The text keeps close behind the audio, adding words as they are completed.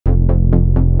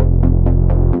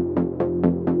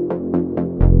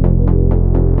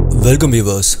Welcome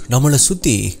viewers. நம்மளை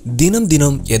சுத்தி தினம்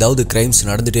தினம் ஏதாவது கிரைம்ஸ்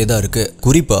நடந்துட்டே தான் இருக்கு.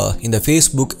 குறிப்பா இந்த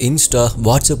ஃபேஸ்புக், இன்ஸ்டா,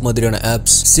 வாட்ஸ்அப் மாதிரியான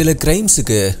ஆப்ஸ் சில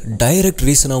கிரைம்ஸுக்கு டைரக்ட்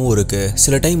ரீசனாவும் இருக்கு,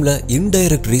 சில டைம்ல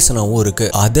இன்டைரக்ட் ரீசனாவும் இருக்கு.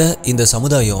 அத இந்த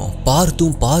சமுதாயம்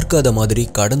பார்த்தும் பார்க்காத மாதிரி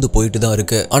கடந்து போயிட்டு தான்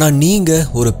இருக்கு. ஆனா நீங்க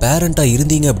ஒரு பேரண்டா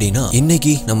இருந்தீங்க அப்படின்னா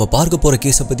இன்னைக்கு நம்ம பார்க்க போற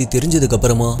கேஸ பத்தி தெரிஞ்சதுக்கு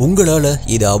அப்புறமா உங்களால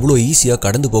இதை அவ்வளோ ஈஸியா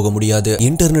கடந்து போக முடியாது.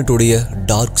 இன்டர்நெட்டுடைய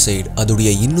டார்க் சைடு, அதோடைய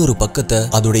இன்னொரு பக்கத்தை,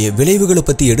 அதோடைய விளைவுகளை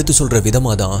பத்தி எடுத்து சொல்ற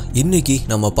விதமா தான் இன்னைக்கு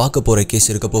நம்ம பார்க்க போற கேஸ்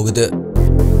இருக்க போகுது.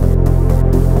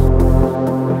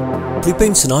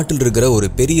 பிலிப்பைன்ஸ் நாட்டில் இருக்கிற ஒரு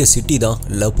பெரிய சிட்டி தான்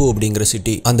லப்போ அப்படிங்கிற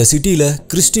சிட்டி. அந்த சிட்டில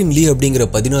கிறிஸ்டின் லீ அப்படிங்கிற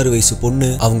 16 வயசு பொண்ணு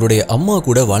அவங்களுடைய அம்மா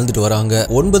கூட வாழ்ந்துட்டு வராங்க.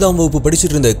 9ஆம் வகுப்பு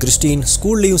படிச்சுட்டு இருந்த கிறிஸ்டின்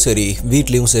ஸ்கூல்லயும் சரி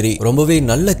வீட்லயும் சரி ரொம்பவே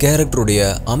நல்ல கேரக்டருடைய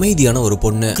அமைதியான ஒரு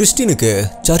பொண்ணு. கிறிஸ்டினுக்கு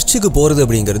சர்ச்சுக்கு போறது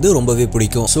அப்படிங்கிறது ரொம்பவே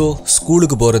பிடிக்கும். சோ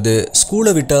ஸ்கூலுக்கு போறது,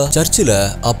 ஸ்கூலை விட்டா சர்ச்சில்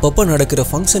அப்பப்ப நடக்கிற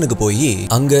ஃபங்க்ஷனுக்கு போய்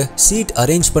அங்க சீட்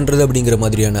அரேஞ்ச் பண்றது அப்படிங்கிற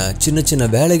மாதிரியான சின்ன சின்ன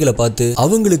வேலைகளை பார்த்து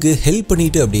அவங்களுக்கு ஹெல்ப்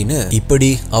பண்ணிட்டு அப்படின்னு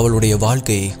இப்படி அவளுடைய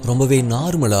வாழ்க்கை ரொம்ப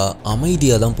நார்மலா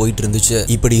அமைதியா தான் போயிட்டு இருந்துச்சு.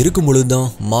 இப்படி இருக்கும் பொழுதுதான்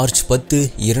மார்ச் 10,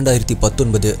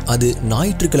 2019 அது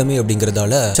ஞாயிற்றுக்கிழமை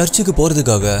அப்படிங்கறதால சர்ச்சுக்கு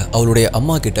போறதுக்காக அவளுடைய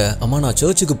அம்மா கிட்ட, அம்மா நான்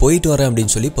சர்ச்சுக்கு போயிட்டு வரேன்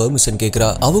அப்படின்னு சொல்லி பெர்மிஷன் கேக்குறா.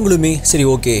 அவங்களுமே சரி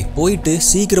ஓகே போயிட்டு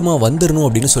சீக்கிரமா வந்துடணும்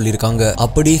அப்படின்னு சொல்லியிருக்காங்க.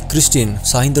 அப்படி கிறிஸ்டின்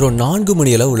சாயந்தரம் 4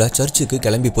 மணி அளவுல சர்ச்சுக்கு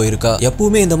கிளம்பி போயிருக்கா.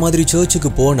 எப்பவுமே இந்த மாதிரி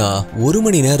சர்ச்சுக்கு போனா 1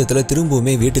 மணி நேரத்துல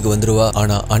திரும்பவுமே வீட்டுக்கு வந்துருவா.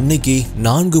 ஆனா அன்னைக்கு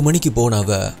 4 மணிக்கு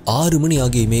போனவ 6 மணி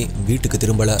ஆகியுமே வீட்டுக்கு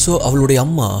திரும்பல. சோ அவளுடைய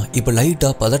அம்மா இப்ப லைட்டா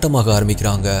பதட்டமாக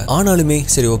ஆரம்பிக்கிறாங்க. ஆனாலுமே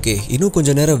சரி ஓகே இன்னும்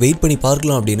கொஞ்ச நேரம் வெயிட் பண்ணி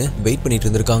பார்க்கலாம் அப்படின்னு வெயிட் பண்ணிட்டு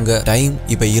இருந்திருக்காங்க. டைம்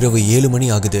இப்ப இரவு 7 மணி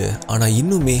ஆகுது. ஆனா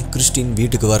இன்னுமே கிறிஸ்டின்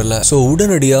வீட்டுக்கு வரல. சோ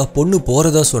உடனடியா பொண்ணு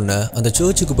போறதா சொன்ன அந்த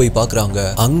சர்ச்சுக்கு போய் பாக்குறாங்க.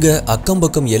 அங்க அக்கம்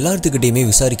பக்கம் எல்லாத்துக்கிட்டையுமே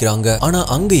விசாரிக்கிறாங்க. ஆனா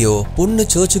அங்கேயோ பொண்ணு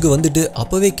சர்ச்சுக்கு வந்துட்டு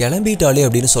அப்பவே கிளம்பிட்டாளே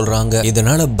அப்படின்னு சொல்றாங்க.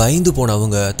 இதனால பயந்து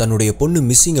போனவங்க தன்னுடைய பொண்ணு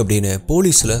மிஸ்ஸிங் அப்படின்னு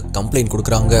போலீஸ்ல கம்ப்ளைண்ட்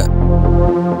கொடுக்கறாங்க.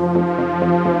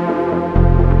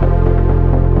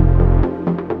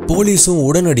 போலீஸும்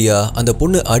உடனடியா அந்த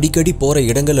பொண்ணு அடிக்கடி போற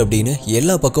இடங்கள் அப்படின்னு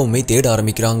எல்லா பக்கமுமே தேட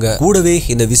ஆரம்பிக்கிறாங்க. கூடவே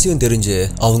இந்த விஷயம் தெரிஞ்சு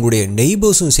அவங்களுடைய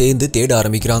நெய்பர்ஸும் சேர்ந்து தேட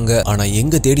ஆரம்பிக்கிறாங்க. ஆனா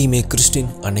எங்க தேடியுமே கிறிஸ்டின்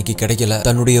அன்னைக்கு கிடைக்கல.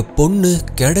 தன்னுடைய பொண்ணு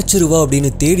கிடைச்சிருவா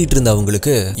அப்படின்னு தேடிட்டு இருந்த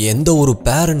அவங்களுக்கு எந்த ஒரு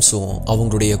பேரண்ட்ஸும்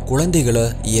அவங்களுடைய குழந்தைகளை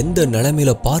எந்த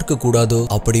நிலைமையில பார்க்க கூடாதோ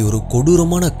அப்படி ஒரு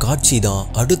கொடூரமான காட்சி தான்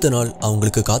அடுத்த நாள்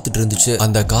அவங்களுக்கு காத்துட்டு இருந்துச்சு.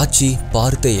 அந்த காட்சி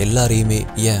பார்த்த எல்லாரையுமே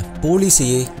ஏன்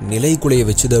போலீஸையே நிலைக்குலைய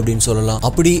வச்சுது அப்படின்னு சொல்லலாம்.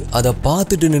 அப்படி அதை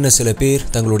பார்த்துட்டு சில பேர்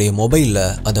தங்களுடைய மொபைல்ல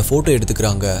அந்த போட்டோ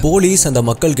எடுத்துக்கிறாங்க. போலீஸ் அந்த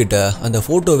மக்கள் கிட்ட அந்த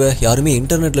போட்டோவை யாருமே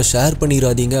இன்டர்நெட்ல ஷேர்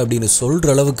பண்ணிராதீங்க அப்படின்னு சொல்ற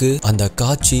அளவுக்கு அந்த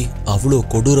காட்சி அவ்வளவு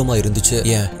கொடூரமா இருந்துச்சு.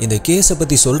 ஏன் இந்த கேஸ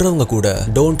பத்தி சொல்றவங்க கூட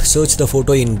don't search the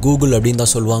photo in Google அப்படின்னு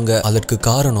தான் சொல்லுவாங்க. அதற்கு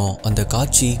காரணம் அந்த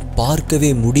காட்சி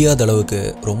பார்க்கவே முடியாத அளவுக்கு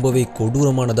ரொம்பவே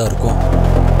கொடூரமானதா இருக்கும்.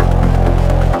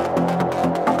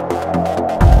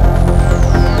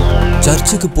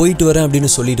 சர்ச்சுக்கு போயிட்டு வரேன் அப்படின்னு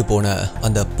சொல்லிட்டு போன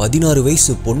அந்த 16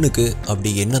 வயசு பொண்ணுக்கு அப்படி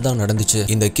என்னதான் நடந்துச்சு?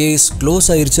 இந்த கேஸ் க்ளோஸ்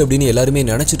ஆயிருச்சு அப்படின்னு எல்லாருமே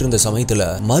நினைச்சிட்டு இருந்த சமயத்துல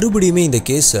மறுபடியுமே இந்த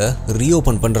கேஸ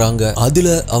ரீஓபன் பண்றாங்க. அதுல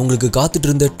அவங்களுக்கு காத்துட்டு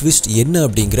இருந்த ட்விஸ்ட் என்ன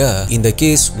அப்படிங்கிற இந்த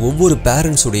கேஸ் ஒவ்வொரு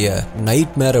பேரண்ட்ஸ் உடைய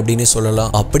நைட் மேர் அப்படின்னு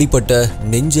சொல்லலாம். அப்படிப்பட்ட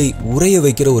நெஞ்சை உறைய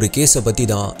வைக்கிற ஒரு கேஸ பத்தி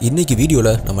தான் இன்னைக்கு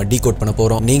வீடியோல நம்ம டீகோட் பண்ண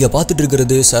போறோம். நீங்க பார்த்துட்டு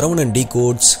இருக்கிறது சரவணன்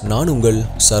டீகோட்ஸ். நான் உங்கள்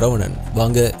சரவணன்.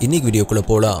 வாங்க இன்னைக்கு வீடியோக்குள்ள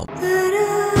போலாம்.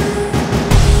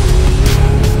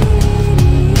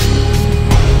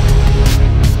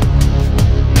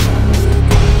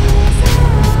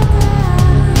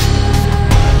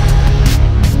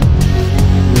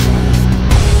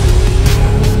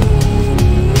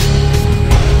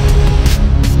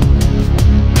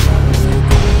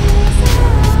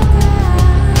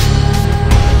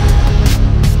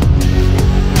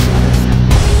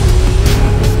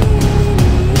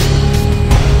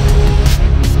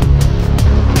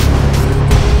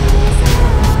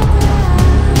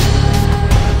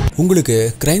 உங்களுக்கு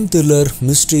crime thriller,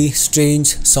 mystery, strange,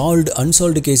 solved,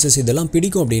 unsolved cases இதெல்லாம்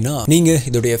பிடிக்கும் அப்படின்னா நீங்க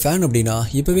இதோடைய ஃபேன் அப்படின்னா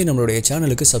இப்பவே நம்மளுடைய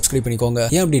சேனலுக்கு சப்ஸ்கிரைப் பண்ணிக்கோங்க.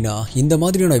 ஏன் அப்படின்னா இந்த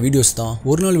மாதிரியான வீடியோஸ் தான்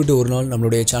ஒரு நாள் விட்டு ஒரு நாள்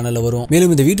நம்மளுடைய சேனல்ல வரும்.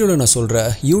 மேலும் இந்த வீடியோல நான் சொல்ற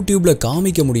யூடியூப்ல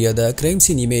காமிக்க முடியாத crime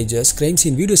scene images, crime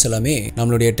scene videos எல்லாமே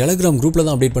நம்மளுடைய டெலிகிராம் குரூப்ல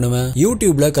தான் அப்டேட் பண்ணுவேன்.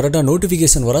 யூடியூப்ல கரெக்டா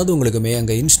நோட்டிபிகேஷன் வராதவங்களுக்குமே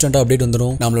அங்க இன்ஸ்டன்டா அப்டேட்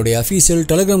வந்துடும். நம்மளுடைய அஃபீஷியல்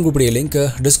டெலிகிராம் குரூப்புடைய லிங்க்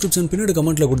டிஸ்கிரிப்ஷன் பின்னாடி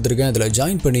கமெண்ட்ல கொடுத்துருக்கேன். அதுல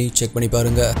ஜாயின் பண்ணி செக் பண்ணி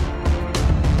பாருங்க.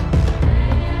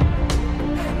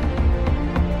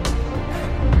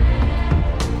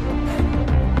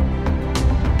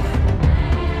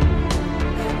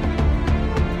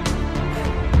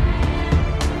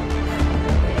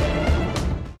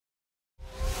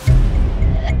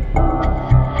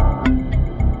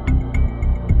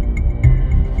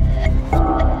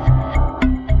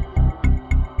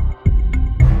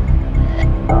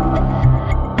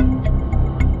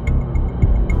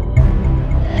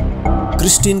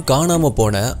 கிறிஸ்டின் காணாம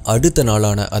போன அடுத்த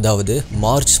நாளான அதாவது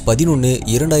மார்ச் 11,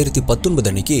 2019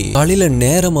 அன்னைக்கு காலையில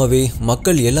நேரமாவே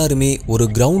மக்கள் எல்லாருமே ஒரு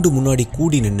கிரவுண்ட் முன்னாடி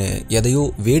கூடி நின்னு எதையோ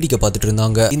வேடிக்கை பார்த்துட்டு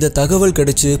இருந்தாங்க. இந்த தகவல்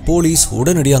கிடைச்சு போலீஸ்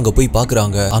உடனடியாக அங்க போய்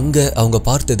பாக்குறாங்க. அங்க அவங்க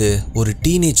பார்த்தது ஒரு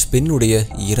டீனேஜ் பெண்ணுடைய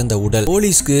இறந்த உடல்.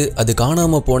 போலீஸ்க்கு அது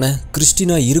காணாம போன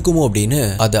கிறிஸ்டினா இருக்குமோ அப்படின்னு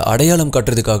அதை அடையாளம்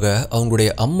காட்டுறதுக்காக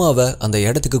அவங்களுடைய அம்மாவை அந்த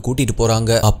இடத்துக்கு கூட்டிட்டு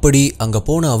போறாங்க. அப்படி அங்க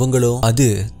போன அவங்களும் அது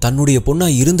தன்னுடைய பொண்ணா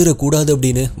இருந்துட கூடாது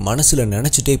அப்படின்னு மனசுல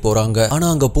நினைச்சிட்டே போறாங்க. ஆனா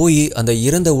அங்க போய் அந்த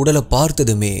இறந்த உடலை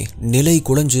பார்த்ததுமே நிலை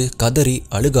குலைஞ்சு கதறி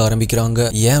அழுக ஆரம்பிக்கிறாங்க.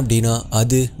 ஏன் அப்படின்னா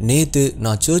அது நேத்து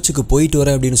நான் சர்ச்சுக்கு போயிட்டு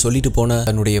வரேன் அப்படின்னு சொல்லிட்டு போன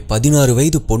தன்னுடைய 16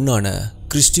 வயது பொண்ணான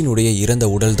கிறிஸ்டினுடைய இறந்த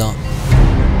உடல் தான்.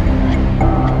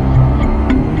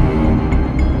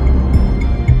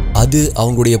 அது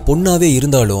அவங்களுடைய பொண்ணாவே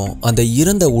இருந்தாலும் அந்த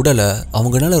இறந்த உடலை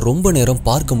அவங்களால ரொம்ப நேரம்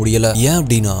பார்க்க முடியல. ஏன்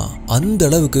அப்படின்னா அந்த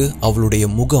அளவுக்கு அவளுடைய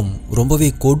முகம் ரொம்பவே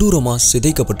கொடூரமா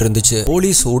சிதைக்கப்பட்டிருந்துச்சு.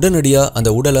 போலீஸ் உடனடியா அந்த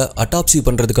உடலை அட்டாப்சி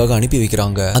பண்றதுக்காக அனுப்பி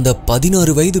வைக்கிறாங்க. அந்த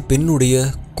 16 வயது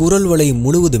பெண்ணுடைய குரல் வலை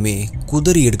முழுவதுமே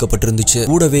குதறி எடுக்கப்பட்டிருந்துச்சு.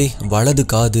 கூடவே வலது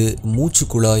காது, மூச்சு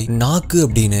குழாய், நாக்கு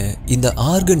அப்படின்னு இந்த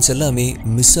ஆர்கன்ஸ் எல்லாமே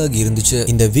மிஸ் ஆகி இருந்துச்சு.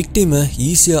 இந்த விக்டிமை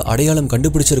ஈஸியா அடையாளம்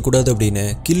கண்டுபிடிச்சிடக்கூடாது அப்படின்னு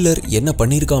கில்லர் என்ன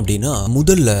பண்ணிருக்கான் அப்படின்னா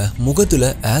முதல்ல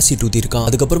முகத்துல ஆசிட் ஊத்திருக்கான்.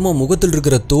 அதுக்கப்புறமா முகத்தில்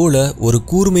இருக்கிற தோலை ஒரு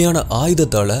கூர்மையான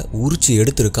ஆயுதத்தால உரிச்சு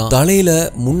எடுத்திருக்கான். தலையில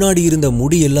முன்னாடி இருந்த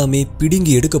முடி எல்லாமே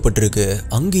பிடுங்கி எடுக்கப்பட்டிருக்கு.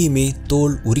 அங்கேயுமே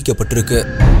தோல் உரிக்கப்பட்டிருக்கு.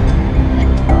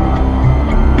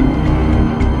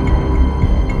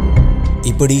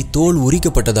 இப்படி தோல்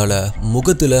உரிக்கப்பட்டதால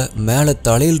முகத்துல மேல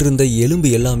தலையில் இருந்த எலும்பு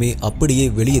எல்லாமே அப்படியே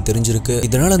வெளியே தெரிஞ்சிருக்கு.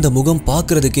 இதனால அந்த முகம்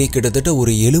பாக்குறதுக்கே கிட்டத்தட்ட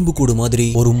ஒரு எலும்பு கூடு மாதிரி,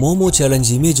 ஒரு மோமோ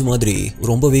சேலஞ்ச் இமேஜ் மாதிரி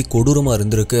ரொம்பவே கொடூரமா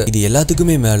இருந்திருக்கு. இது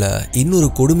எல்லாத்துக்குமே மேல இன்னொரு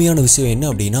கொடுமையான விஷயம் என்ன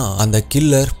அப்படின்னா அந்த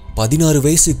கில்லர் 16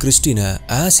 வயசு கிறிஸ்டினை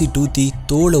ஆசிட் ஊத்தி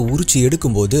தோலை உரிச்சு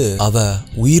எடுக்கும் போது அவ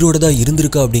உயிரோட தான்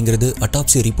இருந்திருக்கா அப்படிங்கிறது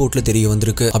அட்டாப்சி ரிப்போர்ட்ல தெரிய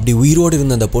வந்திருக்கு. அப்படி உயிரோடு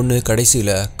இருந்த அந்த பொண்ணு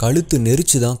கடைசியில கழுத்து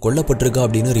நெரிச்சுதான் கொல்லப்பட்டிருக்கா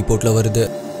அப்படின்னு ரிப்போர்ட்ல வருது.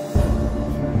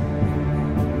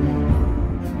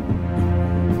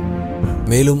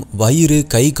 மேலும் வயிறு,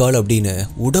 கை, கால் அப்படின்னு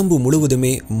உடம்பு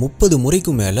முழுவதுமே 30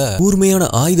 முறைக்கும் மேல கூர்மையான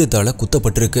ஆயுதத்தால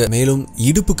குத்தப்பட்டிருக்கு. மேலும்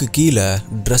இடுப்புக்கு கீழே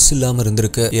ட்ரெஸ் இல்லாம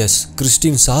இருந்திருக்கு. எஸ்,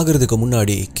 கிறிஸ்டின் சாகிறதுக்கு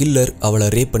முன்னாடி கில்லர் அவளை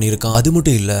ரேப் பண்ணிருக்கான். அது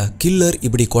மட்டும் இல்ல, கில்லர்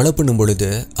இப்படி கொலை பண்ணும் பொழுது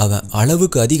அவன்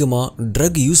அளவுக்கு அதிகமா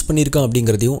ட்ரக் யூஸ் பண்ணிருக்கான்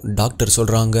அப்படிங்கறதையும் டாக்டர்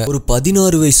சொல்றாங்க. ஒரு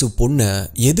 16 வயசு பொண்ண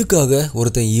எதுக்காக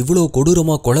ஒருத்தன் இவ்வளவு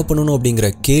கொடூரமா கொலை பண்ணணும் அப்படிங்கிற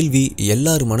கேள்வி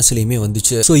எல்லார் மனசுலயுமே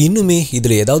வந்துச்சு. சோ இன்னுமே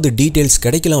இதுல ஏதாவது டீடைல்ஸ்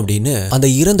கிடைக்கலாம் அப்படின்னு அந்த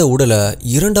இறந்த உடலை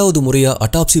 2வது முறையா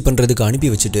அட்டாப்சி பண்றதுக்கு அனுப்பி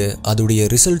வச்சுட்டு அதோடைய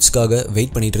ரிசல்ட்ஸ்க்காக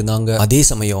வெயிட் பண்ணிட்டு இருந்தாங்க. அதே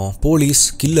சமயம் போலீஸ்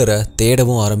கில்லரை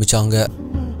தேடவும் ஆரம்பிச்சாங்க.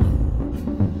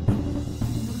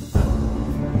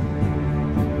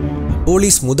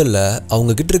 போலீஸ் முதல்ல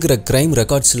அவங்க கிட்ட இருக்கிற கிரைம்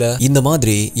ரெக்கார்ட்ஸ்ல இந்த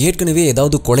மாதிரி ஏற்கனவே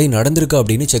ஏதாவது கொலை நடந்திருக்கா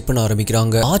அப்படின்னு செக் பண்ண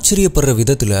ஆரம்பிக்கிறாங்க. ஆச்சரியப்படுற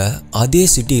விதத்துல அதே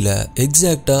சிட்டில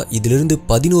எக்ஸாக்டா இதுல இருந்து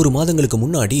 11 மாதங்களுக்கு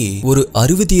முன்னாடி ஒரு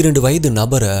 62 வயது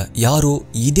நபரை யாரோ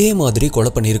இதே மாதிரி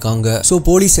கொலை பண்ணிருக்காங்க. சோ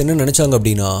போலீஸ் என்ன நினைச்சாங்க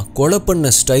அப்படின்னா கொலை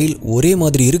பண்ண ஸ்டைல் ஒரே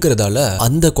மாதிரி இருக்கிறதால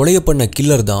அந்த கொலையை பண்ண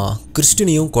கில்லர் தான்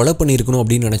கிறிஸ்டினையும் கொலை பண்ணிருக்கணும்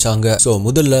அப்படின்னு நினைச்சாங்க. சோ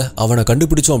முதல்ல அவனை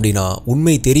கண்டுபிடிச்சோம் அப்படின்னா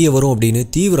உண்மை தெரிய வரும் அப்படின்னு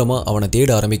தீவிரமா அவனை தேட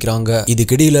ஆரம்பிக்கிறாங்க.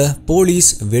 இதுக்கிடையில போலீஸ்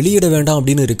வெளியிட வேண்டாம்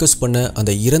அப்படின்னு ரிக்வெஸ்ட் பண்ண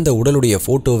அந்த இறந்த உடலுடைய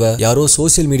போட்டோவை யாரோ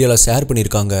சோசியல் மீடியால ஷேர்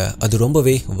பண்ணிருக்காங்க. அது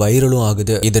ரொம்பவே வைரலும்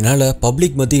ஆகுது. இதனால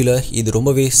பப்ளிக் மத்தியில இது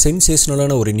ரொம்பவே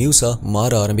சென்சேஷனலான ஒரு நியூஸா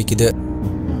மாற ஆரம்பிக்குது.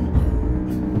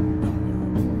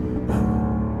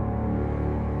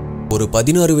 ஒரு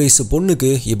 16 வயசு பொண்ணுக்கு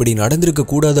இப்படி நடந்திருக்க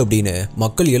கூடாது அப்படின்னு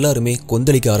மக்கள் எல்லாருமே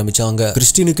கொந்தளிக்க ஆரம்பிச்சாங்க.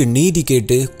 கிறிஸ்டினுக்கு நீதி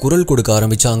கேட்டு குரல் கொடுக்க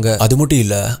ஆரம்பிச்சாங்க. அது மட்டும்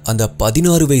இல்ல, அந்த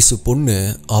 16 வயசு பொண்ணு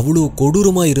அவ்வளவு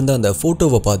கொடூரமா இருந்த அந்த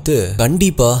போட்டோவை பார்த்து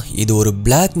கண்டிப்பா இது ஒரு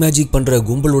பிளாக் மேஜிக் பண்ற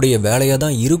கும்பலுடைய வேலையா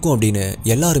தான் இருக்கும் அப்படின்னு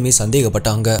எல்லாருமே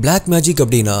சந்தேகப்பட்டாங்க. பிளாக் மேஜிக்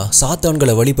அப்படின்னா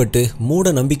சாத்தான்களை வழிபட்டு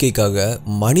மூட நம்பிக்கைக்காக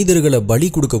மனிதர்களை பலி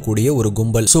கொடுக்கக்கூடிய ஒரு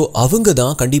கும்பல். சோ அவங்க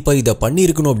தான் கண்டிப்பா இதை பண்ணி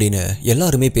இருக்கணும் அப்படின்னு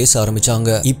எல்லாருமே பேச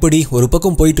ஆரம்பிச்சாங்க. இப்படி ஒரு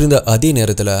பக்கம் போயிட்டு இருந்த அதே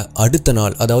நேரத்துல அடுத்த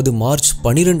நாள் அதாவது மார்ச்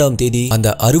 12ஆம் தேதி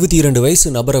அந்த 62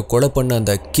 வயசு நபரை கொலை பண்ண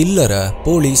அந்த கில்லரை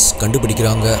போலீஸ்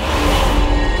கண்டுபிடிக்கிறாங்க.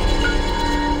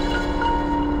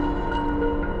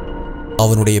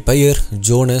 அவனுடைய பெயர்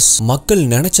ஜோனஸ். மக்கள்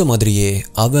நினைச்ச மாதிரியே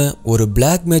அவன் ஒரு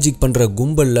பிளாக் மேஜிக் பண்ற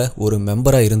கும்பல்ல ஒரு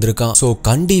மெம்பரா இருந்திருக்கான். சோ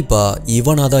கண்டிப்பா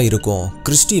இவனா தான் இருக்கும்.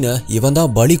 கிறிஸ்டினை இவன்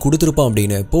தான் பலி கொடுத்திருப்பான்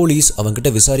அப்படின்னு போலீஸ்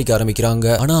அவன்கிட்ட விசாரிக்க ஆரம்பிக்கிறாங்க.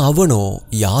 ஆனா அவனும்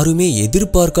யாருமே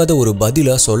எதிர்பார்க்காத ஒரு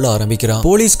பதில சொல்ல ஆரம்பிக்கிறான்.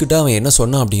 போலீஸ் கிட்ட அவன் என்ன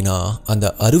சொன்னான் அப்படின்னா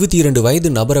அந்த 62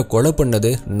 வயது நபரை கொலை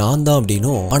பண்ணது நான் தான்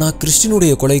அப்படின்னும், ஆனா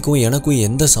கிறிஸ்டினுடைய கொலைக்கும் எனக்கும்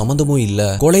எந்த சம்பந்தமும்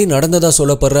இல்ல, கொலை நடந்ததா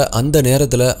சொல்லப்படுற அந்த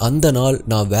நேரத்துல அந்த நாள்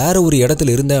நான் வேற ஒரு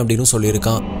இடத்துல இருந்தேன் அப்படின்னு சொல்லி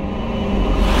இருக்கான்.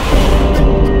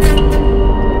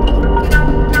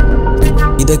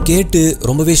 இத இத கேட்டு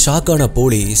ரொம்பவே ஷாக்கான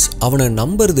போலீஸ் அவனை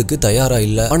நம்புறதுக்கு தயாரா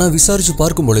இல்ல. ஆனா விசாரிச்சு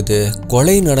பார்க்கும் பொழுது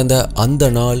கொலை நடந்த அந்த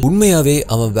நாள் உண்மையாவே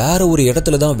அவன் வேற ஒரு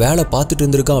இடத்துல தான் வேலை பார்த்துட்டு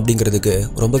இருந்திருக்கான் அப்படிங்கிறதுக்கு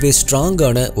ரொம்பவே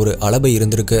ஸ்ட்ராங்கான ஒரு அலபை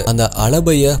இருந்திருக்கு. அந்த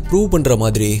அலபைய ப்ரூவ் பண்ற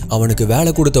மாதிரி அவனுக்கு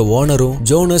வேலை கொடுத்த ஓனரும்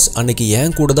ஜோனஸ் அன்னைக்கு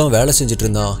ஏன் கூட தான் வேலை செஞ்சுட்டு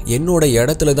இருந்தான், என்னோட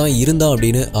இடத்துல தான் இருந்தான்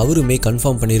அப்படின்னு அவருமே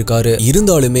கன்ஃபார்ம் பண்ணிருக்காரு.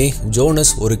 இருந்தாலுமே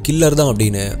ஜோனஸ் ஒரு கில்லர் தான்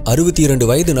அப்படின்னு 62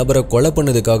 வயது நபரை கொலை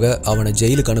பண்ணதுக்காக அவனை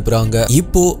ஜெயிலுக்கு அனுப்புறாங்க.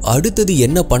 இப்போ அடுத்தது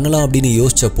என்ன பண்ணலாம் அப்படின்னு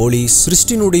யோசிச்ச போலீஸ்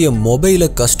கிறிஸ்டினுடைய மொபைலை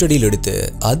கஸ்டடியில் எடுத்து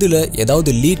அதுல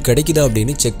ஏதாவது லீட் கிடைக்குதா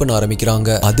அப்படின்னு செக் பண்ண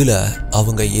ஆரம்பிக்கிறாங்க. அதுல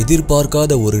அவங்க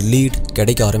எதிர்பார்க்காத ஒரு லீட்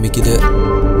கிடைக்க ஆரம்பிக்குது.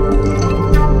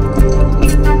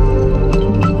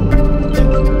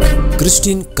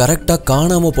 கிறிஸ்டின் கரெக்டா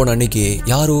காணாம போன அன்னைக்கு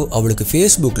யாரோ அவளுக்கு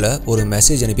Facebookல ஒரு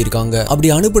மெசேஜ் அனுப்பியிருக்காங்க. அப்படி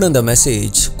அனுப்பின அந்த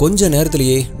மெசேஜ் கொஞ்ச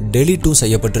நேரத்திலேயே டெலீட்டும்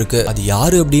செய்யப்பட்டிருக்கு. அது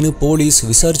யாரு அப்படின்னு போலீஸ்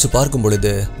விசாரிச்சு பார்க்கும்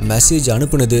பொழுது மெசேஜ்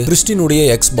அனுப்புனது கிறிஸ்டினுடைய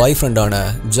எக்ஸ் பாய் ஃப்ரெண்டான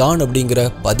ஜான் அப்படிங்கிற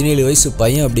 17 வயசு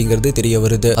பையன் அப்படிங்கிறது தெரிய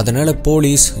வருது. அதனால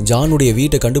போலீஸ் ஜானுடைய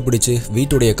வீட்டை கண்டுபிடிச்சு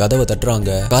வீட்டுடைய கதவை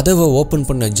தட்டுறாங்க. கதவை ஓபன்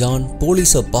பண்ண ஜான்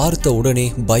போலீஸை பார்த்த உடனே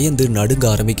பயந்து நடுங்க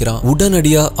ஆரம்பிக்கிறான்.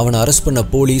 உடனடியா அவனை அரெஸ்ட் பண்ண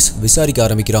போலீஸ் விசாரிக்க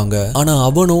ஆரம்பிக்கிறாங்க. ஆனா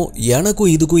அவனும் எனக்கும்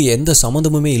இதுக்கும் எந்த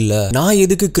சம்பந்தமுமே இல்ல, நான்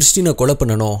எதுக்கு கிறிஸ்டினை கொலை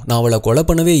பண்ணணும், நான் அவளை கொலை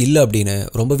பண்ணவே இல்லை அப்படின்னு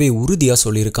ரொம்பவே உறுதியா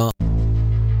சொல்லியிருக்கான்.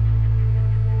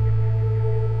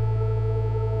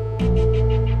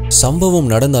 சம்பவம்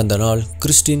நடந்த அந்த நாள்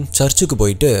கிறிஸ்டின் சர்ச்சுக்கு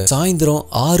போயிட்டு சாயந்தரம்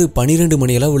 6:12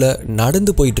 மணி அளவுல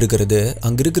நடந்து போயிட்டு இருக்கிறது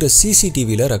அங்க இருக்கிற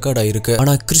CCTVல ரெக்கார்ட் ஆயிருக்கு.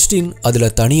 ஆனா கிறிஸ்டின் அதுல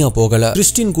தனியா போகல.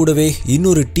 கிறிஸ்டின் கூடவே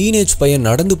இன்னொரு டீனேஜ் பையன்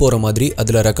நடந்து போற மாதிரி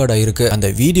அதுல ரெக்கார்ட் ஆயிருக்கு. அந்த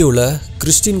வீடியோல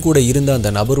கிறிஸ்டின் கூட இருந்த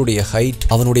அந்த நபருடைய ஹைட்,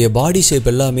 அவனுடைய பாடி ஷேப்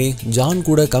எல்லாமே ஜான்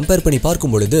கூட கம்பேர் பண்ணி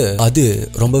பார்க்கும் பொழுது அது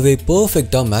ரொம்பவே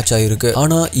பெர்ஃபெக்ட்டா மேட்ச் ஆயிருக்கு.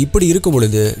 ஆனா இப்படி இருக்கும்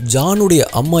பொழுது ஜானுடைய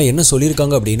அம்மா என்ன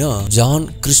சொல்லியிருக்காங்க அப்படின்னா, ஜான்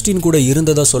கிறிஸ்டின் கூட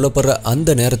இருந்ததா சொல்லப்படுற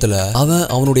அந்த நேரத்துல அவன்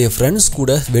அவனுடைய ஃப்ரெண்ட்ஸ்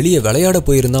கூட வெளியே விளையாட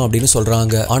போயிருந்தான் அப்படின்னு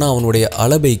சொல்றாங்க. ஆனா அவனுடைய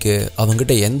அலபைக்கு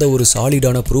அவங்கிட்ட எந்த ஒரு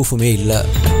சாலிடான ப்ரூஃபுமே இல்ல.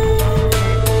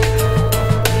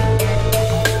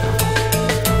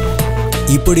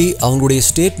 இப்படி அவங்களுடைய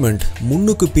ஸ்டேட்மெண்ட்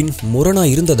முன்னுக்கு பின் முரணா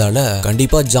இருந்ததால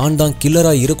கண்டிப்பா ஜான் தான்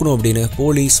கில்லரா இருக்கணும் அப்படின்னு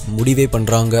போலீஸ் முடிவே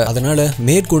பண்றாங்க. அதனால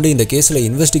மேற்கொண்டு இந்த கேஸ்ல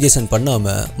இன்வெஸ்டிகேஷன்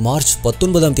பண்ணாம மார்ச்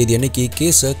 19ஆம் தேதி அன்னைக்கு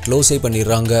கேஸை க்ளோஸே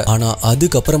பண்ணிடுறாங்க. ஆனா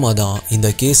அதுக்கப்புறமா தான்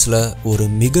இந்த கேஸ்ல ஒரு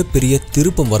மிகப்பெரிய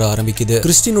திருப்பம் வர ஆரம்பிக்குது.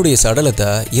 கிறிஸ்டினுடைய சடலத்தை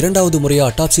 2வது முறையா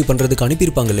அட்டாப்சி பண்றதுக்கு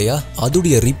அனுப்பியிருப்பாங்க இல்லையா,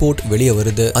 அதுடைய ரிப்போர்ட் வெளியே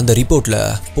வருது. அந்த ரிப்போர்ட்ல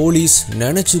போலீஸ்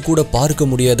நினைச்சு கூட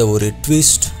பார்க்க முடியாத ஒரு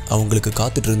ட்விஸ்ட் அவங்களுக்கு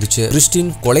காத்துட்டு இருந்துச்சு. கிறிஸ்டின்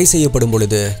கொலை செய்யப்படும்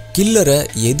பொழுது கில்லரை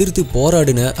எதிர்த்து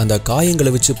போராடின அந்த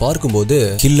காயங்களை வச்சு பார்க்கும்போது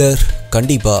கில்லர்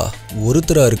கண்டிப்பா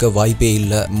ஒருத்தரா இருக்க வாய்ப்பே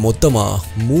இல்ல. மொத்தமா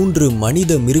 3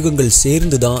 மனித மிருகங்கள்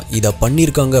சேர்ந்துதான் இத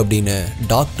பண்ணிருக்காங்க அப்படின்னு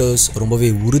டாக்டர்ஸ்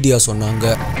ரொம்பவே உறுதியா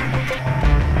சொன்னாங்க.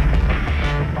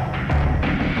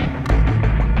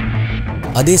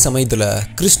 அதே சமயத்துல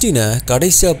கிறிஸ்டினை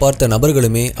கடைசியா பார்த்த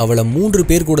நபர்களுமே அவளை 3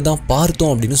 பேர் கூட தான்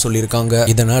பார்த்தோம் அப்படின்னு சொல்லியிருக்காங்க.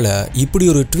 இதனால இப்படி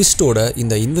ஒரு ட்விஸ்டோட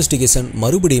இந்த இன்வெஸ்டிகேஷன்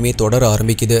மறுபடியுமே தொடர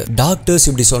ஆரம்பிக்குது. டாக்டர்ஸ்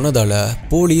இப்படி சொன்னதால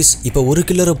போலீஸ் இப்ப ஒரு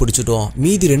கில்லரை பிடிச்சிட்டோம்,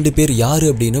 மீதி 2 பேர் யாரு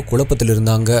அப்படின்னு குழப்பத்தில்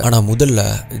இருந்தாங்க. ஆனா முதல்ல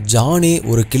ஜானே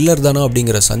ஒரு கில்லர் தானா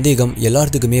அப்படிங்கிற சந்தேகம்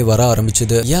எல்லாத்துக்குமே வர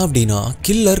ஆரம்பிச்சது. ஏன் அப்படின்னா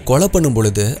கில்லர் கொலை பண்ணும்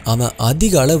பொழுது அவன்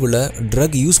அதிக அளவுல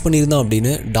ட்ரக் யூஸ் பண்ணியிருந்தான்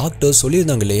அப்படின்னு டாக்டர்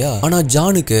சொல்லியிருந்தாங்க இல்லையா. ஆனா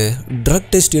ஜானுக்கு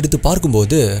ட்ரக் டெஸ்ட் எடுத்து பார்க்கும்போது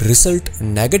ரிசல்ட்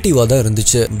நெகட்டிவா தான்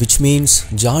இருந்துச்சு. which means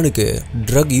ஜானுக்கு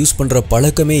ட்ரக் யூஸ் பண்ற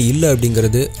பழக்கமே இல்ல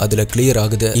அப்படிங்கிறது அதுல கிளியர்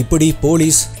ஆகுது. இப்படி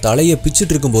போலீஸ் தலையை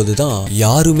பிச்சிட்டு இருக்கும்போது தான்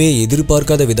யாருமே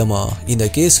எதிர்பார்க்காத விதமா இந்த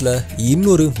கேஸ்ல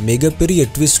இன்னொரு மிகப்பெரிய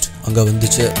ட்விஸ்ட் அங்க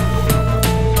வந்துச்சு.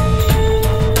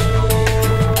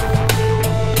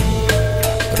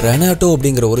 ரெனாட்டோ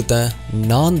அப்படிங்கிற ஒருத்தன்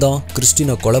நான் தான்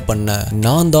கிறிஸ்டினை கொலை பண்ண,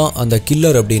 நான் தான் அந்த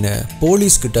கில்லர் அப்படின்னு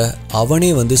போலீஸ் கிட்ட அவனே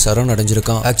வந்து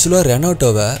சரணடைஞ்சிருக்கான். ஆக்சுவலா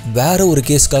ரெனாட்டோவை வேற ஒரு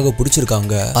கேஸ்க்காக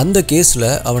பிடிச்சிருக்காங்க. அந்த கேஸ்ல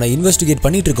அவனை இன்வெஸ்டிகேட்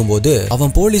பண்ணிட்டு இருக்கும்போது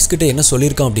அவன் போலீஸ் கிட்ட என்ன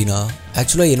சொல்லியிருக்கான் அப்படின்னா,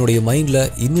 ஆக்சுவலா என்னுடைய மைண்ட்ல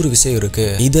இன்னொரு விஷயம் இருக்கு,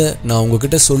 இதை நான்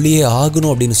உங்ககிட்ட சொல்லியே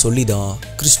ஆகணும் அப்படின்னு சொல்லிதான்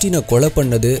கிறிஸ்டினை கொலை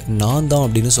பண்ணது நான் தான்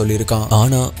அப்படின்னு சொல்லியிருக்கான்.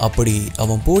 ஆனா அப்படி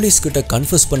அவன் போலீஸ் கிட்ட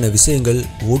கன்ஃபஸ் பண்ண விஷயங்கள்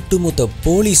ஒட்டுமொத்த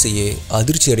போலீஸையே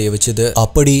அதிர்ச்சி அடைய வச்சது.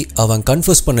 அப்படி அவன்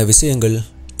கன்ஃபஸ் பண்ண விஷயங்கள்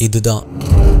இதுதான்.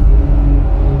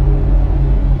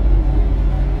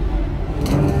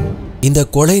 இந்த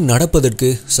கொலை நடப்பதற்கு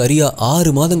சரியா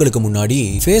 6 மாதங்களுக்கு முன்னாடி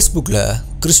Facebookல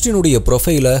கிறிஸ்டினுடைய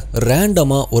ப்ரொஃபைல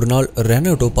ரேண்டமா ஒரு நாள்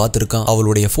ரெனாட்டோ பார்த்திருக்கான்.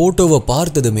 அவளுடைய போட்டோவை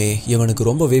பார்த்ததுமே இவனுக்கு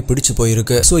ரொம்பவே பிடிச்சு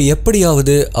போயிருக்கு. சோ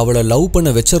எப்படியாவது அவளை லவ்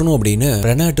பண்ண வச்சிரணும் அப்படின்னு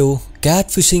ரெனாட்டோ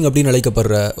கேட் ஃபிஷிங் அப்படின்னு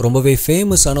அழைக்கப்படுற ரொம்பவே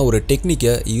ஃபேமஸான ஒரு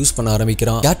டெக்னிக்கை யூஸ் பண்ண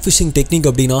ஆரம்பிக்கிறான். கேட் ஃபிஷிங் டெக்னிக்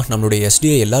அப்படின்னா நம்மளுடைய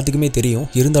எஸ்டிஐ எல்லாத்துக்குமே தெரியும்,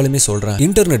 இருந்தாலுமே சொல்றேன்.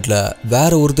 இன்டர்நெட்ல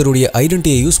வேற ஒருத்தருடைய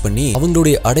ஐடென்டிட்டியை யூஸ் பண்ணி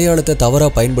அவங்களுடைய அடையாளத்தை தவறா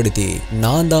பயன்படுத்தி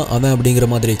நான் தான் அவன் அப்படிங்கிற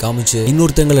மாதிரி காமிச்சு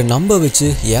இன்னொருத்தங்களை நம்ப வச்சு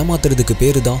ஏமாத்துறதுக்கு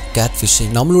பேரு தான் கேட்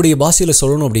ஃபிஷிங். நம்மளுடைய பாஷையில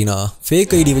சொல்லணும் அப்படின்னா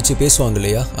ஃபேக் ஐடி வச்சு பேசுவாங்க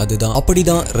இல்லையா, அதுதான்.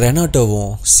 அப்படிதான் ரெனாட்டோவும்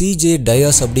சிஜே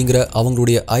டயாஸ் அப்படிங்கிற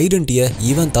அவங்களுடைய ஐடென்டிட்டியை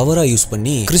இவன் தவறா யூஸ்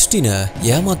பண்ணி கிறிஸ்டினை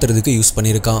ஏமாத்துறதுக்கு யூஸ்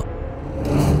பண்ணியிருக்கான்.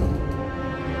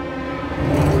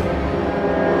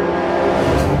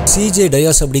 சிஜே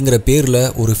டயாஸ் அப்படிங்கிற பேர்ல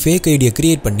ஒரு ஃபேக் ஐடியை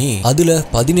கிரியேட் பண்ணி அதுல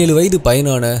 17 வயது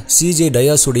பையனான சிஜே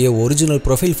டயாஸ் உடைய ஒரிஜினல்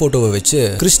ப்ரொஃபைல் போட்டோவை வச்சு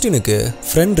கிறிஸ்டினுக்கு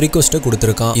ஃப்ரெண்ட் ரிக்வெஸ்ட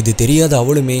கொடுத்திருக்கான். இது தெரியாத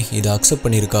அவளுமே இதை அக்செப்ட்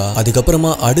பண்ணிருக்கா.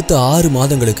 அதுக்கப்புறமா அடுத்த 6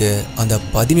 மாதங்களுக்கு அந்த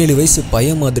 17 வயசு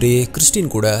பையன் மாதிரியே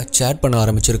கிறிஸ்டின் கூட சேட் பண்ண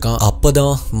ஆரம்பிச்சிருக்கான்.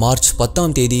 அப்பதான் மார்ச்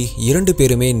 10ஆம் தேதி 2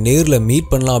 பேருமே நேர்ல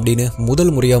மீட் பண்ணலாம் அப்படின்னு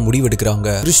முதல் முறையா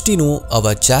முடிவெடுக்கிறாங்க. கிறிஸ்டினும்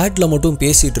அவ சேட்ல மட்டும்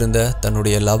பேசிட்டு இருந்த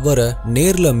தன்னுடைய லவ்வரை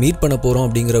நேர்ல மீட் பண்ண போறோம்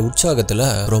அப்படிங்கிற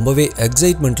உற்சாகத்துல ரொம்பவே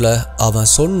எக்ஸைட்மெண்ட்ல அவன்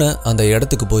சொன்ன அந்த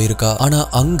இடத்துக்கு போயிருக்கா. ஆனா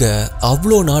அங்க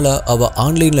அவ்வளோ நாளா அவ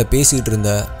ஆன்லைன்ல பேசிட்டு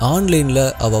இருந்த, ஆன்லைன்ல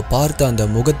அவ பார்த்த அந்த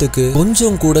முகத்துக்கு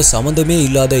கொஞ்சம் கூட சம்பந்தமே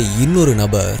இல்லாத இன்னொரு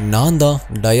நபர் நான் தான்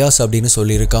டயாஸ் அப்படின்னு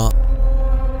சொல்லியிருக்கான்.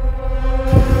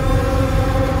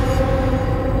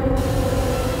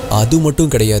 அது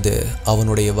மட்டும் கிடையாது,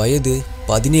 அவனுடைய வயது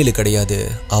 17 கிடையாது,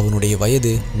 அவனுடைய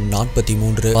வயது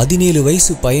 43. 17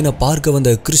 வயசு பையனை பார்க்க வந்த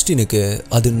கிறிஸ்டினுக்கு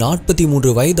அது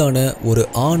 43 வயதான ஒரு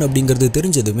ஆண் அப்படிங்கிறது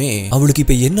தெரிஞ்சதுமே அவளுக்கு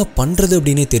இப்ப என்ன பண்றது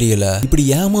அப்படின்னே தெரியல. இப்படி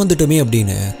ஏமாந்துட்டமே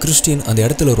அப்படின்னு கிறிஸ்டின் அந்த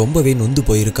இடத்துல ரொம்பவே நொந்து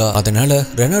போயிருக்கா. அதனால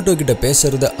ரெனாட்டோ கிட்ட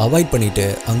பேசுறத அவாய்ட் பண்ணிட்டு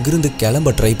அங்கிருந்து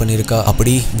கிளம்ப ட்ரை பண்ணிருக்கா.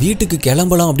 அப்படி வீட்டுக்கு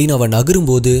கிளம்பலாம் அப்படின்னு அவன் நகரும்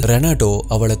போது ரெனாட்டோ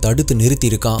அவளை தடுத்து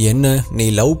நிறுத்தி இருக்கான். என்ன, நீ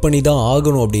லவ் பண்ணி தான்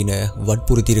ஆகணும் அப்படின்னு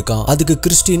வற்புறுத்தி இருக்கான். அதுக்கு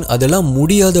கிறிஸ்டின் அதெல்லாம்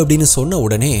முடியாது அப்படின்னு சொன்ன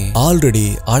உடனே ஆல்ரெடி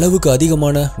அளவுக்கு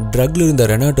அதிகமான ட்ரக்ல இருந்த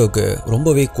ரெனாட்டோக்கு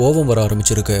ரொம்பவே கோபம் வர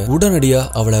ஆரம்பிச்சிருக்கு. உடனடியா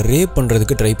அவளை ரேப்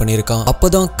பண்றதுக்கு ட்ரை பண்ணிருக்கான்.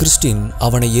 அப்பதான் கிறிஸ்டின்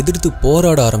அவனை எதிர்த்து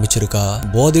போராட ஆரம்பிச்சிருக்கா.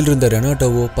 போதையில் இருந்த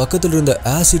ரெனாட்டோவோ பக்கத்துல இருந்த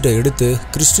ஆசிட்டை எடுத்து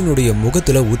கிறிஸ்டினுடைய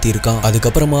முகத்துல ஊத்தி இருக்கான்.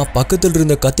 அதுக்கப்புறமா பக்கத்துல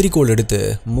இருந்த கத்திரிக்கோள் எடுத்து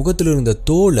முகத்துல இருந்த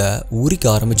தோலை உரிக்க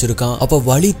ஆரம்பிச்சிருக்கான். அப்ப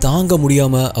வலி தாங்க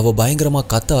முடியாம அவ பயங்கரமா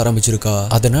கத்த ஆரம்பிச்சிருக்கா.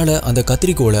 அதனால அந்த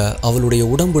கத்திரிக்கோளை அவளுடைய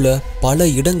உடம்புல பல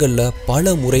இடங்கள்ல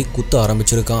பல முறை குத்த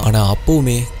ஆரம்பிச்சிருக்கான். ஆனா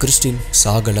அப்பவுமே கிறிஸ்டின்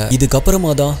சாகல.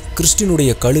 இதுக்கப்புறமா தான்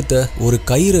கிறிஸ்டினுடைய கழுத்தை ஒரு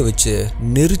கயிறை வச்சு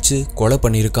நெரிச்சு கொலை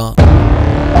பண்ணிருக்கான்.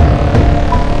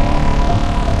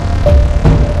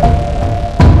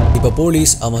 இப்ப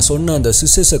போலீஸ் அவன் சொன்ன அந்த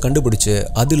சிஸ்டர்ஸை கண்டுபிடிச்சு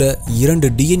அதுல 2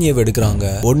 டிஎன்ஏ எடுக்கிறாங்க.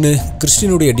 ஒன்னு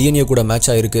கிறிஸ்டினுடைய டிஎன்ஏ கூட மேட்ச்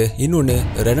ஆயிருக்கு, இன்னொன்னு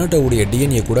ரெனாட்டோவுடைய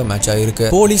டிஎன்ஏ கூட மேட்ச் ஆயிருக்கு.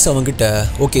 போலீஸ் அவங்கிட்ட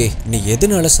ஓகே நீ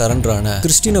எதனால சரண்டரான,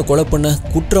 கிறிஸ்டினை கொலை பண்ண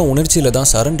குற்ற உணர்ச்சியில தான்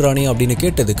சரண்டரானே அப்படின்னு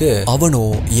கேட்டதுக்கு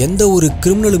அவனும் எந்த ஒரு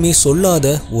கிரிமினலுமே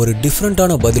சொல்லாத ஒரு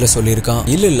டிஃப்ரெண்டான பதில சொல்லியிருக்கான்.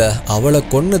 இல்ல அவளை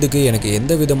கொன்னதுக்கு எனக்கு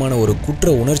எந்த விதமான ஒரு குற்ற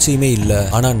உணர்ச்சியுமே இல்ல,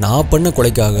 ஆனா நான் பண்ண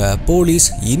கொலைக்காக போலீஸ்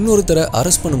இன்னொருத்தரை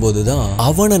அரெஸ்ட் பண்ணும்போதுதான்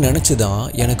அவனை நினைச்சுதான்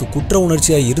எனக்கு குற்ற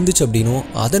உணர்ச்சியா இருந்துச்சு அப்படின்னும்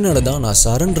அதனாலதான் நான்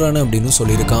சரண்டரான அப்படின்னு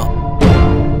சொல்லியிருக்கான்.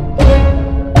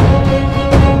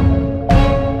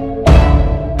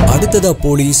 அடுத்ததா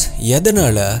போலீஸ்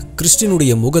எதனால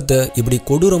கிறிஸ்டினுடைய முகத்தை இப்படி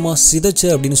கொடூரமா சிதைச்ச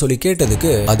அப்படின்னு சொல்லி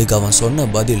கேட்டதுக்கு அதுக்கு அவன் சொன்ன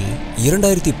பதில்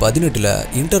 2018ல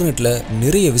இன்டர்நெட்ல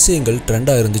நிறைய விஷயங்கள்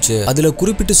ட்ரெண்டா இருந்துச்சு. அதுல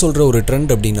குறிப்பிட்டு சொல்ற ஒரு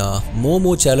ட்ரெண்ட் அப்படின்னா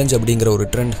மோமோ சேலஞ்ச் அப்படிங்கிற ஒரு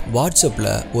ட்ரெண்ட்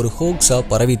வாட்ஸ்அப்ல ஒரு ஹோக்ஸா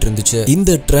பரவிட்டு இருந்துச்சு.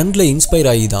 இந்த ட்ரெண்ட்ல இன்ஸ்பயர்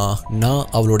ஆகி தான் நான்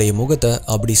அவளுடைய முகத்தை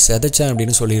அப்படி சிதைச்சேன்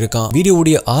அப்படின்னு சொல்லியிருக்கான்.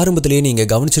 வீடியோவுடைய ஆரம்பத்திலேயே நீங்க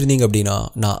கவனிச்சிருந்தீங்க அப்படின்னா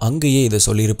நான் அங்கேயே இதை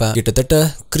சொல்லியிருப்பேன். கிட்டத்தட்ட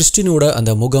கிறிஸ்டினோட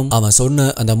அந்த முகம் அவன்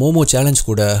சொன்ன அந்த மோமோ சேலஞ்ச்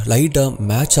கூட லைட்டா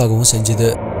மேட்ச் ஆகவும் செஞ்சது.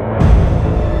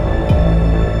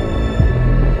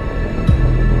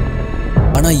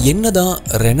 ஆனா என்னதான்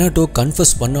ரெனாட்டோ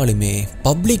கன்ஃபஸ் பண்ணாலுமே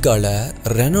பப்ளிக்கால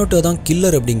ரெனாட்டோ தான்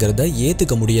கில்லர் அப்படிங்கறத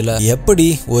ஏத்துக்க முடியல. எப்படி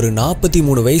ஒரு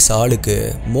 43 வயசு ஆளுக்கு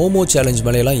மோமோ சேலஞ்ச்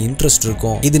மேல எல்லாம் இன்ட்ரெஸ்ட்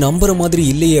இருக்கும், இது நம்புற மாதிரி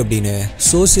இல்லையே அப்படின்னு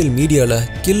சோசியல் மீடியால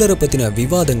கில்லரை பத்தின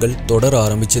விவாதங்கள் தொடர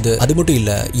ஆரம்பிச்சது. அது மட்டும்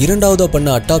இல்ல, இரண்டாவதா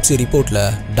பண்ண அட்டாப்சி ரிப்போர்ட்ல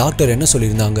டாக்டர் என்ன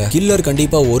சொல்லியிருந்தாங்க, கில்லர்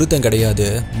கண்டிப்பா ஒருத்தன் கிடையாது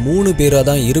 3 பேரா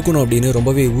தான் இருக்கணும் அப்படின்னு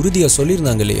ரொம்பவே உறுதியா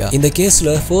சொல்லியிருந்தாங்க இல்லையா. இந்த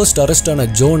கேஸ்ல ஃபர்ஸ்ட் அரெஸ்ட் ஆன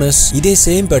ஜோனஸ் இதே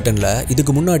சேம் பேட்டர்ன்ல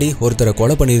இதுக்கு முன்னாடி ஒருத்தரை கொலை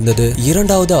பண்ணியிருந்தது.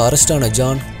 இரண்டாவது அரெஸ்டான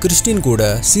ஜான் கிறிஸ்டின் கூட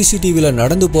சிசிடிவில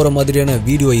நடந்து போற மாதிரியான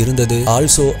வீடியோ இருந்தது.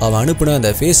 ஆல்சோ அவ அனுப்புன அந்த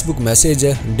ஃபேஸ்புக்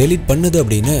மெசேஜை டெலீட் பண்ணுது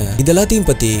அப்படின்னு இதெல்லாத்தையும்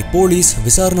பத்தி போலீஸ்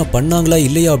விசாரணை பண்ணாங்களா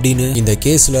இல்லையா அப்படின்னு இந்த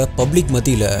கேஸ்ல பப்ளிக்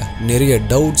மத்தியில நிறைய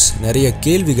டவுட்ஸ், நிறைய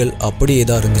கேள்விகள் அப்படியே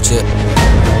தான் இருந்துச்சு.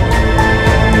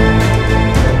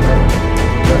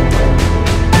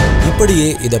 இப்படியே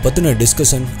இத பத்தின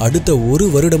டிஸ்கஷன் அடுத்த ஒரு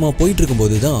வருடமா போயிட்டு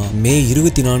இருக்கும்போது தான் மே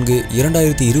 24,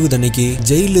 2020 அன்னைக்கு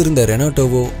ஜெயில இருந்த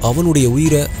ரெனாட்டோவோ அவனுடைய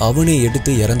உயிரை அவனே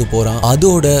எடுத்து இறந்து போறான்.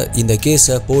 அதோட இந்த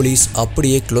கேஸ போலீஸ்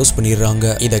அப்படியே க்ளோஸ்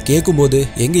பண்ணிடுறாங்க. இத கேட்கும்போது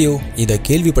எங்கேயோ இத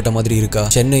கேள்விப்பட்ட மாதிரி இருக்கா?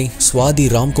 சென்னை சுவாதி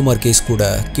ராம்குமார் கேஸ்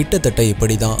கூட கிட்டத்தட்ட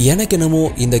இப்படிதான். எனக்கு என்னமோ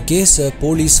இந்த கேஸ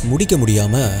போலீஸ் முடிக்க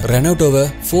முடியாம ரெனாட்டோவை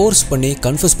ஃபோர்ஸ் பண்ணி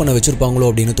கன்ஃபஸ் பண்ண வச்சிருப்பாங்களோ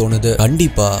அப்படின்னு தோணுது.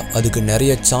 கண்டிப்பா அதுக்கு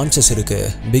நிறைய சான்சஸ் இருக்கு.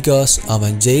 பிகாஸ்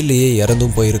அவன் ஜெயிலேயே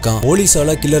இறந்தும் போயிருக்கான்.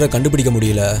 போலீஸால கில்லரை கண்டுபிடிக்க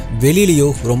முடியல. வெளியிலயோ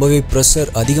ரொம்பவே பிரஷர்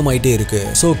அதிகமாயிட்டே இருக்கு.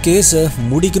 சோ கேஸ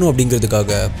முடிக்கணும்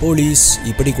அப்படிங்கிறதுக்காக போலீஸ்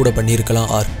இப்படி கூட பண்ணிருக்கலாம்.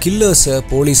 R கில்லர்ஸ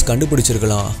police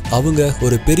கண்டுபிடிச்சிருக்கலாம். அவங்க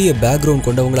ஒரு பெரிய பேக்ரவுண்ட்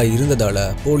கொண்டவங்களா இருந்ததால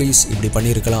போலீஸ் இப்படி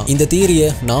பண்ணிருக்கலாம். இந்த தியரிய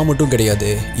நான் மட்டும்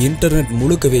கிடையாது, இன்டர்நெட்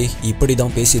முழுக்கவே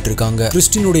இப்படிதான் பேசிட்டு இருக்காங்க.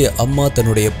 கிறிஸ்டினுடைய அம்மா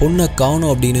தன்னுடைய பொண்ணை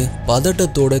காணோம் அப்படின்னு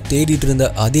பதட்டத்தோட தேடிட்டு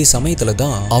இருந்த அதே சமயத்துல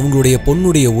தான் அவங்களுடைய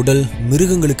பொண்ணுடைய உடல்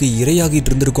மிருகங்களுக்கு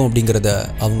இரையாகிட்டு இருந்திருக்கும் அப்படிங்கறத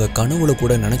அவங்க கனவுல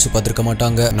கூட நினைச்சு பார்த்திருக்க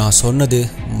மாட்டாங்க. நான் சொன்னது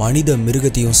மனித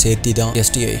மிருகத்தையும் சேர்த்தி தான்.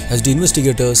 STI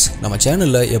இன்வெஸ்டிகேட்டர்ஸ் நம்ம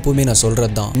சேனல்ல எப்பவுமே நான்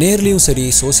சொல்றதுதான். நேர்லயும் சரி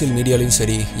சோசியல் மீடியாலயும்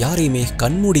சரி யாரையுமே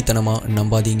கண்மூடித்தனமா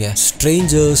நம்பாதீங்க.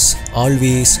 Strangers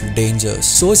always dangers.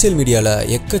 சோசியல் மீடியால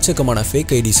எக்கச்சக்கமான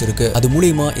ஃபேக் ஐடிஸ் இருக்கு. அது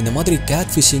மூலமா இந்த மாதிரி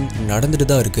கேட் ஃபிஷிங் நடந்துட்டு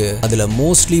தான் இருக்கு. அதுல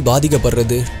மோஸ்ட்லி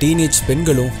பாதிக்கப்படுறது டீனேஜ்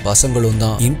பெண்களும் பசங்களும்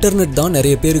தான். இன்டர்நெட் தான்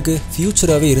நிறைய பேருக்கு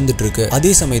ஃபியூச்சராவே இருந்துட்டு இருக்கு.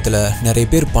 அதே சமயத்துல நிறைய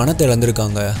பேர் பணத்தை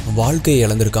இழந்திருக்காங்க, வாழ்க்கையை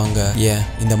இழந்திருக்காங்க, ஏன்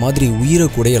இந்த மாதிரி உயிரை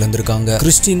கூட இழந்திருக்காங்க.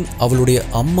 கிறிஸ்டின் அவளுடைய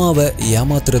அம்மாவை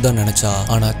ஏமாத்துறதா நினைச்சா,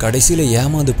 ஆனா கடைசியில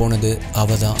ஏமாந்து போனது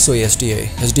அவதான். சோ STI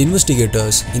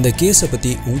இன்வெஸ்டிகேட்டர்ஸ் இந்த கேஸை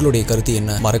பத்தி உங்களுடைய கருத்து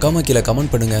என்ன? மறக்காம கீழே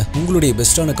கமெண்ட் பண்ணுங்க. உங்களுடைய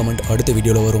பெஸ்டான கமெண்ட் அடுத்த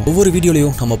வீடியோல வரும். ஒவ்வொரு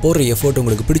வீடியோலயும் நம்ம போடுற எஃபோர்ட்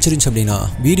உங்களுக்கு பிடிச்சிருந்துச்சு அப்படின்னா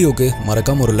வீடியோக்கு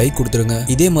மறக்காம ஒரு லைக் கொடுத்துருங்க.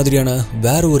 இதே மாதிரியான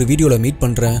வேற ஒரு வீடியோல மீட்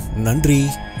பண்றேன். நன்றி,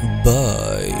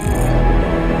 பாய்.